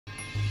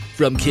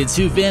From kids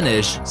who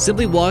vanish,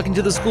 simply walking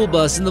to the school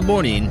bus in the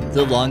morning, to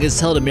the longest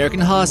held American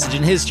hostage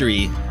in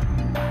history.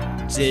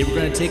 Today we're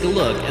going to take a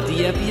look at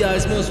the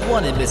FBI's most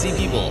wanted missing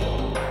people.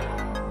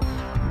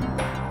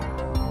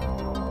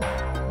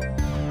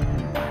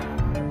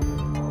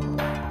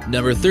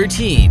 Number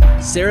 13.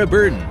 Sarah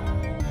Burton.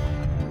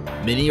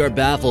 Many are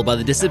baffled by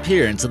the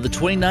disappearance of the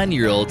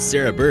 29-year-old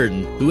Sarah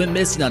Burton, who went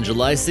missing on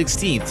July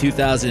 16,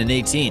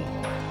 2018.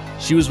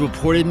 She was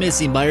reported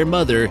missing by her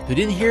mother, who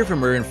didn't hear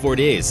from her in 4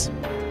 days.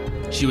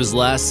 She was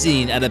last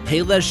seen at a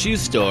Payless shoe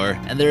store,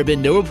 and there have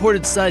been no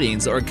reported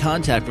sightings or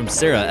contact from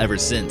Sarah ever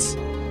since.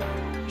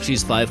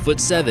 She's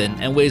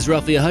 5'7" and weighs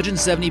roughly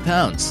 170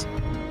 pounds.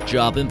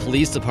 Joplin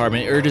Police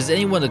Department urges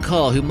anyone to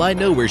call who might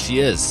know where she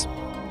is.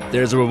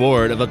 There's a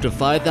reward of up to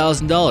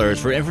 $5,000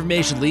 for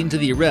information leading to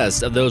the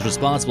arrest of those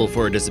responsible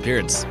for her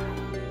disappearance.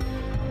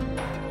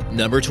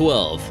 Number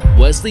 12.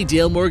 Wesley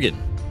Dale Morgan.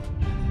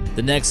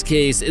 The next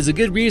case is a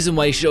good reason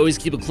why you should always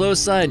keep a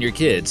close eye on your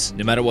kids,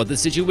 no matter what the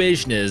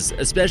situation is,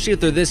 especially if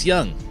they're this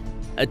young.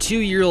 A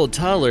 2-year-old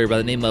toddler by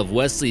the name of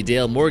Wesley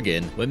Dale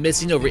Morgan went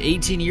missing over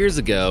 18 years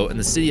ago in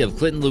the city of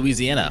Clinton,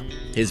 Louisiana.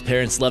 His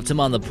parents left him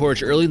on the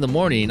porch early in the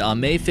morning on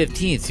May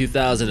 15,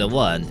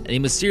 2001, and he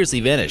mysteriously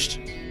vanished.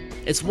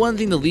 It's one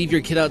thing to leave your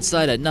kid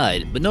outside at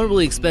night, but no one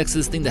really expects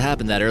this thing to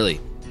happen that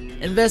early.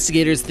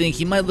 Investigators think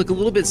he might look a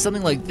little bit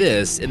something like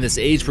this in this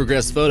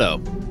age-progressed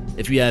photo.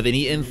 If you have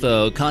any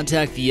info,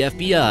 contact the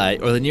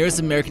FBI or the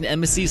nearest American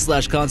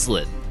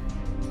embassy/consulate.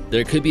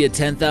 There could be a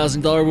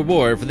 $10,000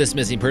 reward for this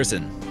missing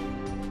person.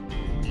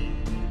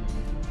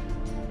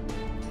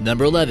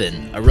 Number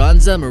 11.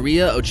 Aranza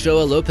Maria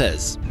Ochoa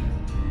Lopez.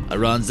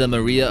 Aranza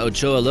Maria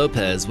Ochoa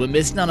Lopez went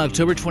missing on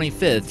October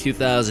 25,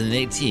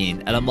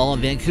 2018 at a mall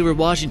in Vancouver,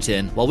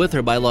 Washington while with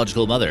her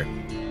biological mother.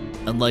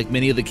 Unlike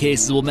many of the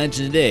cases we'll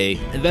mention today,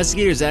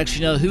 investigators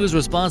actually know who is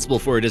responsible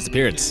for her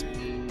disappearance.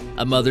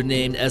 A mother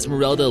named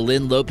Esmeralda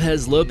Lynn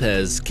Lopez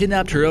Lopez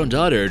kidnapped her own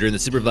daughter during the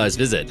supervised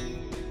visit.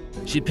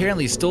 She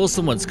apparently stole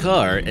someone's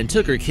car and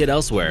took her kid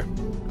elsewhere.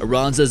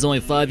 Aranza is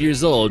only 5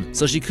 years old,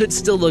 so she could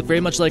still look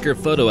very much like her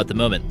photo at the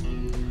moment.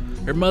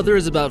 Her mother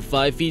is about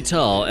 5 feet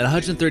tall and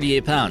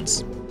 138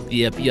 pounds.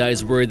 The FBI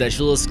is worried that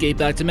she'll escape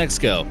back to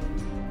Mexico.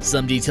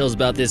 Some details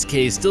about this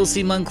case still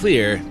seem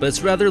unclear, but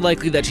it's rather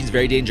likely that she's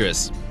very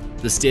dangerous.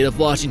 The state of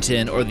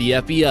Washington or the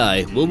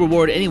FBI will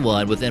reward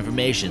anyone with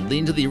information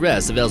leading to the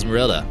arrest of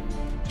Esmeralda.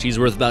 She's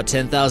worth about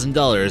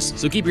 $10,000,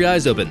 so keep your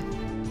eyes open.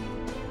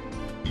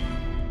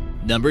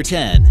 Number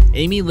 10.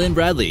 Amy Lynn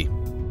Bradley.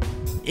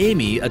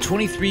 Amy, a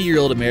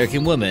 23-year-old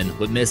American woman,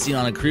 went missing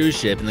on a cruise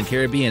ship in the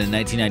Caribbean in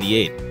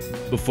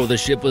 1998. Before the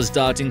ship was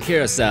docked in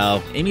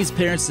Curacao, Amy's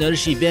parents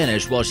noticed she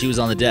vanished while she was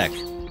on the deck.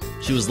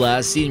 She was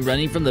last seen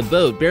running from the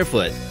boat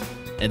barefoot.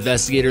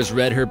 Investigators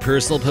read her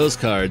personal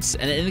postcards,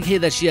 and it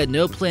indicated that she had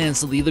no plans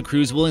to leave the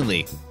cruise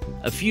willingly.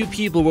 A few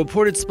people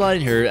reported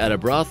spotting her at a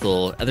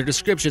brothel, and their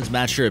descriptions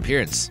matched her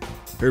appearance.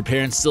 Her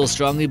parents still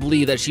strongly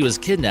believe that she was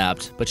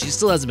kidnapped, but she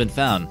still hasn't been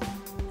found.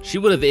 She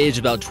would have aged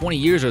about 20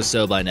 years or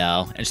so by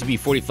now, and should be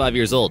 45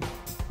 years old.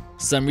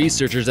 Some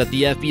researchers at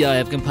the FBI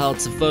have compiled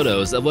some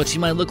photos of what she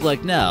might look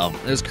like now,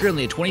 and there's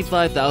currently a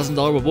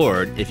 $25,000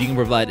 reward if you can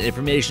provide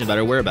information about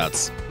her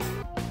whereabouts.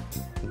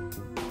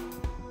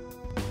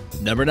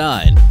 Number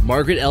 9.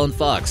 Margaret Ellen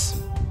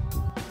Fox.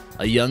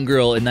 A young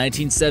girl in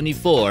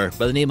 1974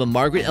 by the name of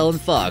Margaret Ellen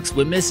Fox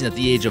went missing at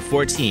the age of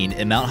 14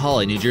 in Mount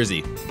Holly, New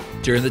Jersey.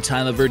 During the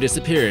time of her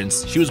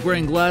disappearance, she was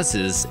wearing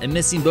glasses and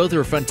missing both of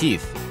her front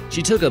teeth.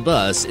 She took a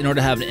bus in order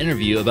to have an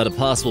interview about a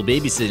possible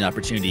babysitting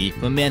opportunity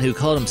from a man who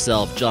called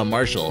himself John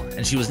Marshall,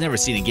 and she was never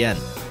seen again.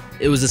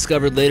 It was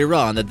discovered later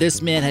on that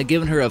this man had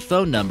given her a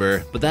phone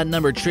number, but that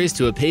number traced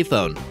to a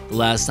payphone. The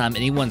last time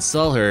anyone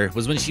saw her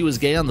was when she was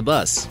getting on the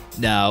bus.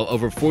 Now,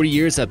 over 40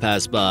 years have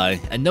passed by,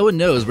 and no one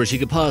knows where she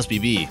could possibly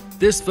be.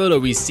 This photo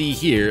we see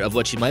here of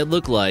what she might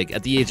look like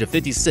at the age of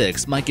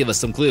 56 might give us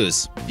some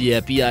clues. The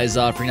FBI is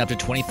offering up to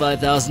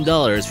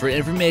 $25,000 for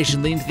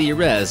information leading to the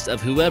arrest of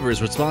whoever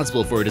is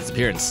responsible for her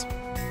disappearance.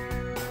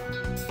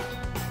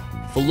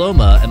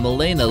 Philoma and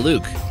Milena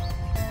Luke.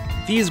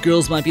 These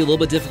girls might be a little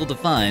bit difficult to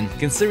find,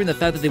 considering the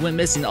fact that they went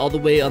missing all the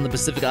way on the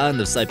Pacific island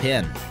of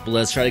Saipan. But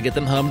let's try to get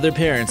them home to their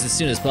parents as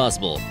soon as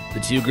possible.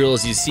 The two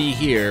girls you see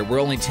here were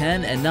only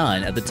 10 and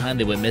 9 at the time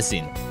they went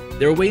missing.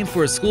 They were waiting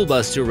for a school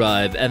bus to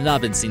arrive and have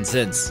not been seen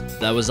since.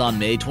 That was on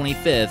May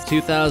 25th,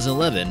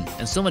 2011,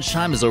 and so much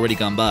time has already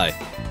gone by.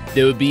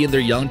 They would be in their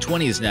young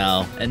 20s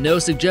now, and no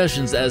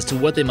suggestions as to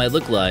what they might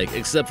look like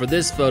except for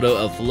this photo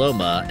of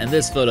Philoma and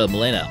this photo of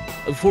Milena.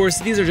 Of course,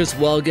 these are just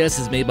wild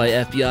guesses made by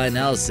FBI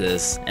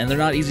analysis, and they're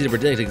not easy to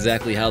predict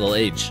exactly how they'll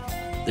age.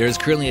 There is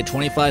currently a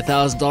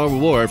 $25,000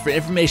 reward for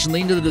information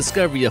leading to the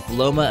discovery of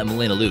Philoma and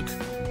Milena Luke.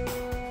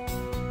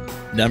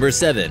 Number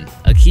 7.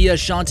 Akia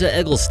Shanta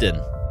Eggleston.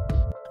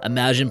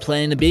 Imagine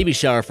planning a baby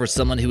shower for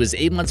someone who is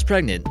 8 months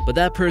pregnant, but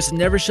that person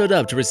never showed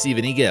up to receive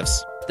any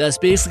gifts. That's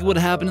basically what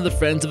happened to the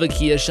friends of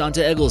Akia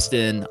Shanta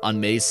Eggleston on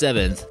May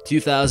 7th,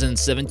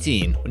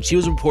 2017, when she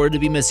was reported to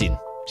be missing.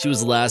 She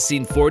was last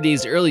seen 4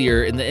 days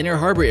earlier in the Inner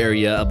Harbor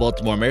area of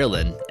Baltimore,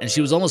 Maryland, and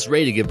she was almost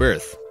ready to give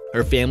birth.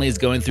 Her family is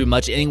going through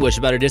much anguish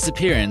about her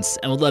disappearance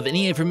and would love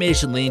any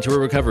information leading to her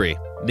recovery.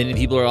 Many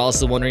people are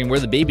also wondering where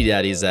the baby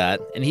daddy is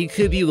at, and he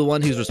could be the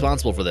one who's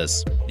responsible for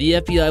this. The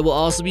FBI will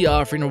also be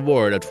offering a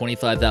reward of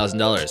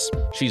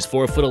 $25,000. She's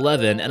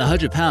 4'11" and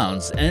 100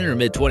 pounds and in her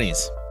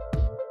mid-20s.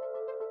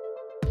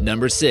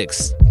 Number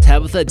 6.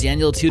 Tabitha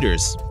Danielle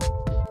Tudors.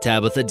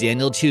 Tabitha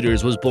Danielle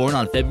Tudors was born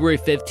on February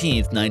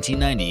 15,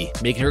 1990,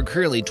 making her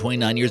currently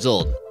 29 years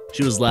old.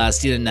 She was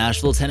last seen in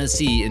Nashville,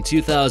 Tennessee in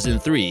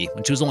 2003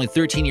 when she was only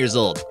 13 years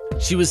old.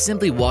 She was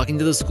simply walking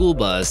to the school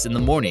bus in the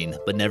morning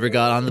but never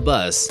got on the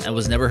bus and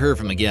was never heard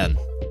from again.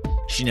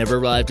 She never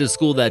arrived to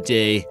school that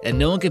day, and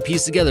no one can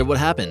piece together what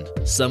happened.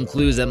 Some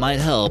clues that might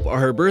help are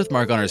her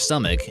birthmark on her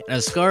stomach and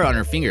a scar on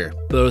her finger.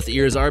 Both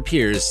ears are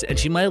pierced, and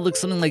she might look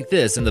something like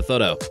this in the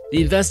photo.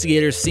 The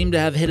investigators seem to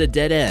have hit a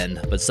dead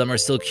end, but some are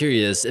still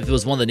curious if it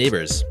was one of the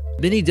neighbors.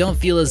 Many don't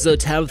feel as though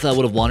Tabitha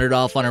would have wandered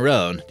off on her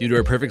own due to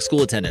her perfect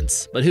school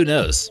attendance, but who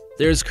knows?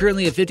 There is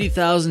currently a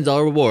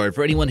 $50,000 reward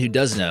for anyone who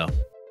does know.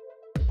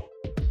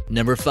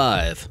 Number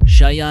 5.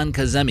 Cheyenne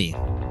Kazemi.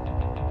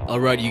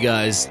 Alright you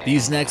guys,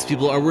 these next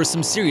people are worth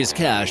some serious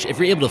cash if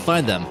you're able to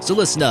find them, so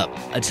listen up.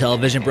 A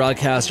television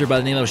broadcaster by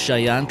the name of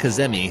Cheyenne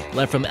Kazemi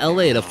left from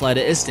LA to fly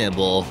to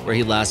Istanbul, where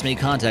he last made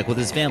contact with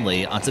his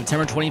family on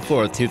September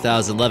 24,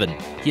 2011.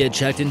 He had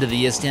checked into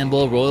the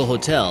Istanbul Royal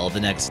Hotel the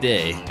next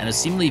day and has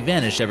seemingly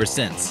vanished ever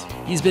since.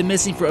 He's been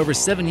missing for over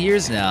 7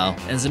 years now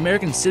and is an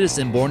American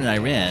citizen born in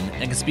Iran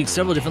and can speak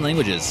several different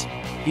languages.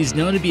 He's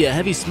known to be a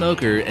heavy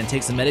smoker and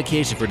takes some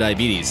medication for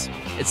diabetes.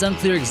 It's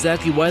unclear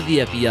exactly why the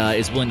FBI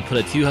is willing to put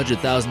a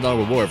 $200,000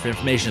 reward for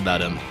information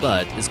about him,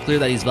 but it's clear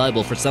that he's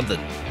valuable for something.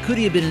 Could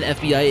he have been an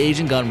FBI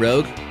agent gone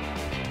rogue?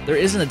 There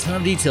isn't a ton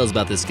of details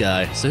about this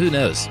guy, so who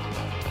knows?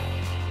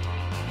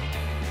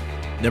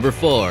 Number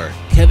 4.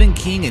 Kevin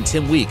King and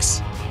Tim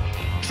Weeks.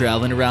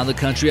 Traveling around the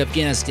country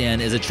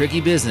Afghanistan is a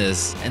tricky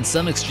business, and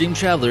some extreme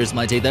travelers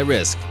might take that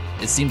risk.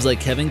 It seems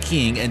like Kevin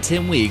King and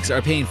Tim Weeks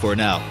are paying for it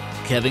now.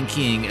 Kevin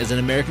King is an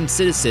American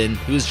citizen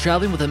who is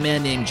traveling with a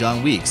man named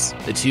John Weeks.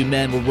 The two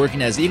men were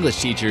working as English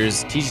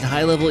teachers, teaching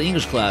high-level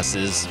English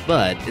classes,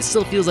 but it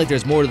still feels like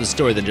there's more to the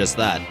story than just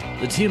that.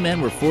 The two men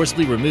were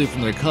forcibly removed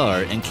from their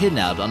car and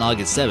kidnapped on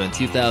August 7,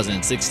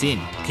 2016.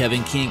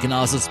 Kevin King can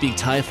also speak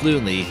Thai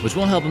fluently, which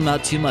won't help him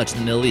out too much in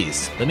the Middle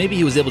East, but maybe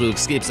he was able to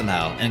escape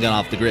somehow and got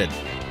off the grid.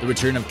 The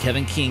return of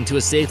Kevin King to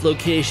a safe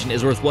location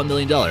is worth $1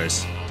 million.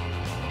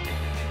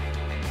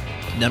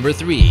 Number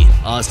 3.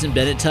 Austin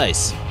Bennett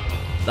Tice.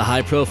 The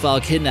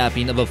high-profile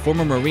kidnapping of a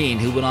former Marine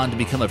who went on to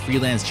become a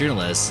freelance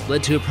journalist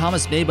led to a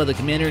promise made by the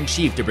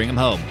Commander-in-Chief to bring him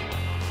home.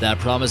 That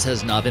promise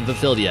has not been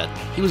fulfilled yet.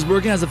 He was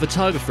working as a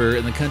photographer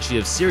in the country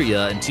of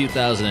Syria in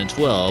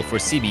 2012 for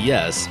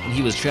CBS when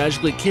he was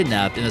tragically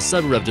kidnapped in a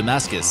suburb of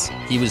Damascus.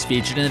 He was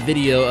featured in a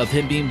video of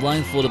him being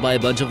blindfolded by a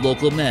bunch of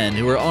local men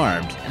who were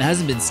armed and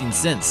hasn't been seen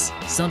since.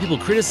 Some people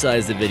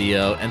criticize the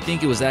video and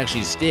think it was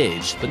actually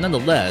staged, but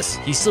nonetheless,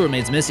 he still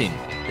remains missing.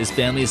 His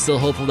family is still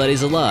hopeful that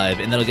he's alive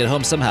and that he'll get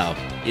home somehow.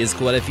 He has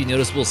quite a few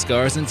noticeable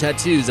scars and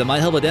tattoos that might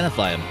help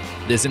identify him.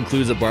 This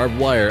includes a barbed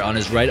wire on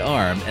his right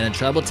arm and a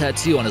tribal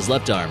tattoo on his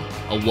left arm.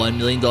 A $1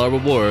 million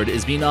reward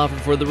is being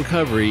offered for the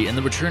recovery and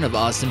the return of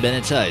Austin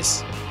Bennett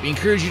Tice. We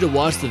encourage you to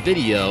watch the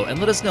video and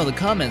let us know in the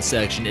comments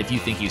section if you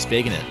think he's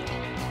faking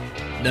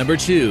it. Number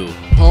 2.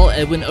 Paul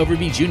Edwin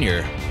Overby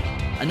Jr.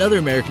 Another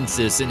American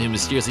citizen who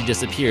mysteriously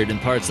disappeared in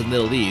parts of the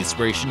Middle East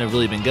where he shouldn't have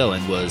really been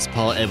going was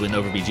Paul Edwin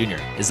Overby Jr.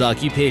 His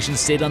occupation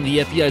stated on the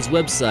FBI's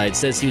website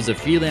says he was a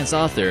freelance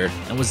author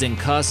and was in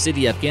Kos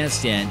City,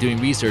 Afghanistan doing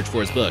research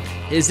for his book.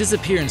 His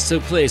disappearance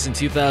took place in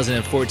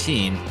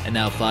 2014, and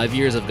now 5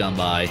 years have gone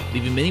by,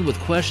 leaving many with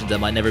questions that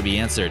might never be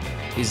answered.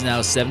 He's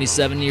now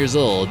 77 years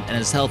old, and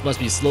his health must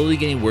be slowly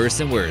getting worse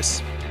and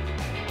worse.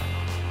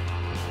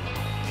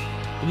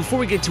 But before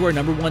we get to our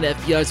number 1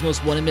 FBI's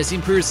most wanted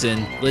missing person,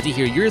 I'd like to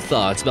hear your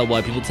thoughts about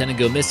why people tend to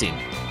go missing.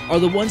 Are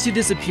the ones who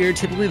disappear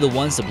typically the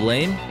ones to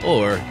blame?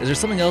 Or is there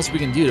something else we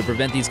can do to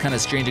prevent these kind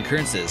of strange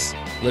occurrences?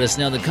 Let us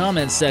know in the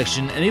comments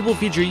section and maybe we'll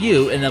feature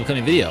you in an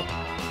upcoming video.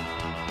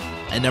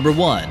 At number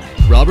 1,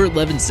 Robert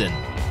Levinson.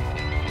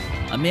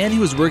 A man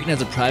who was working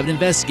as a private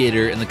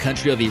investigator in the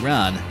country of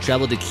Iran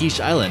traveled to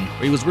Quiche Island,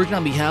 where he was working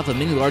on behalf of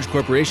many large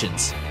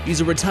corporations. He's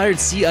a retired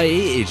CIA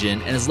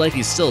agent and is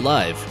likely still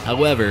alive.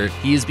 However,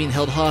 he is being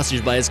held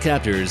hostage by his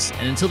captors,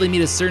 and until they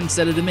meet a certain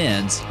set of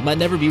demands, he might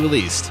never be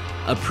released.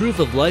 A proof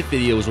of life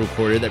video was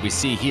recorded that we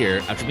see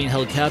here after being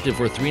held captive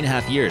for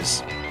 3.5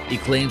 years. He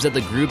claims that the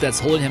group that's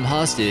holding him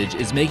hostage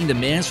is making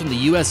demands from the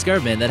US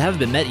government that haven't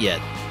been met yet.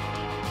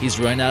 He's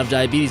running out of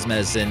diabetes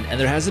medicine, and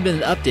there hasn't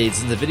been an update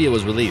since the video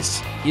was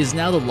released. He is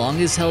now the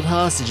longest held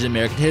hostage in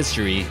American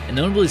history, and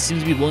no one really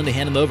seems to be willing to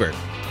hand him over.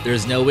 There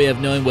is no way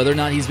of knowing whether or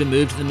not he's been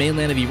moved to the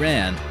mainland of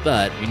Iran,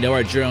 but we know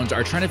our drones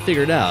are trying to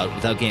figure it out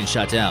without getting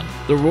shot down.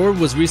 The reward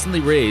was recently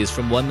raised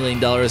from $1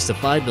 million to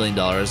 $5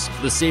 million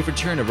for the safe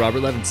return of Robert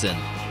Levinson.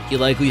 He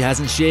likely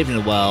hasn't shaved in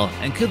a while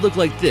and could look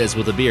like this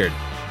with a beard.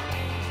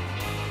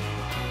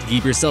 To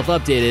keep yourself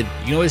updated,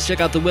 you can always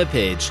check out the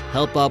webpage,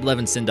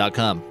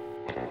 helpboblevinson.com.